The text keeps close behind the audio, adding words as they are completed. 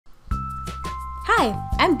Hi,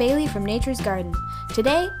 I'm Bailey from Nature's Garden.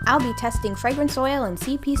 Today, I'll be testing fragrance oil and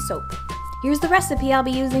CP soap. Here's the recipe I'll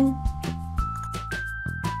be using.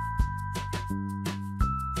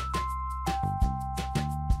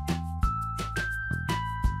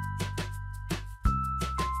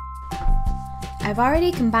 I've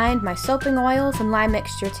already combined my soaping oils and lye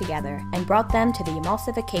mixture together and brought them to the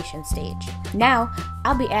emulsification stage. Now,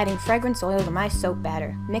 I'll be adding fragrance oil to my soap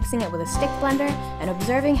batter, mixing it with a stick blender and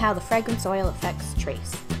observing how the fragrance oil affects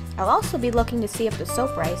trace. I'll also be looking to see if the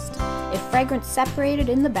soap rised, if fragrance separated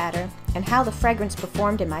in the batter, and how the fragrance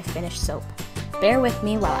performed in my finished soap. Bear with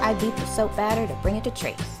me while I beat the soap batter to bring it to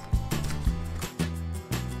trace.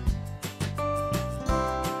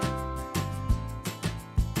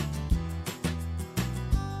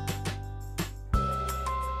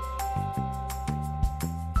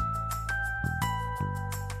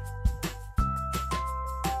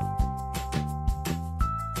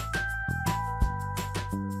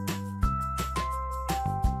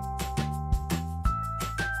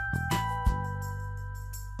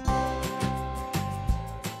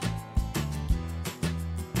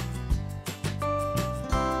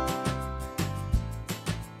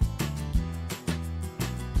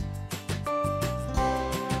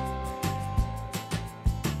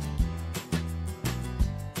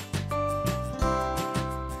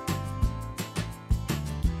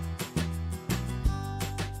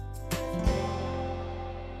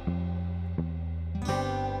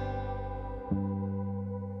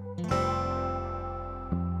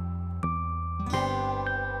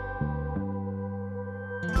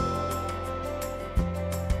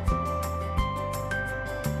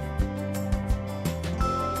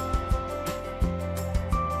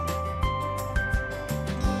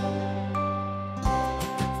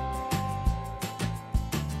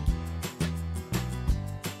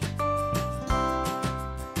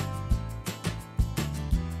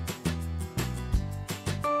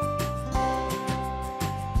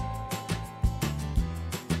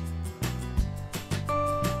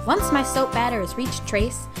 Once my soap batter has reached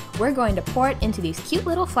trace, we're going to pour it into these cute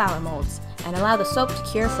little flower molds and allow the soap to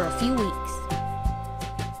cure for a few weeks.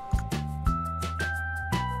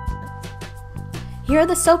 Here are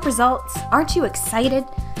the soap results. Aren't you excited?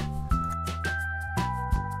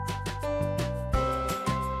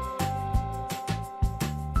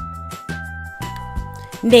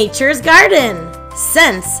 Nature's Garden.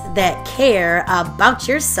 Scents that care about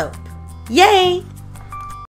your soap. Yay!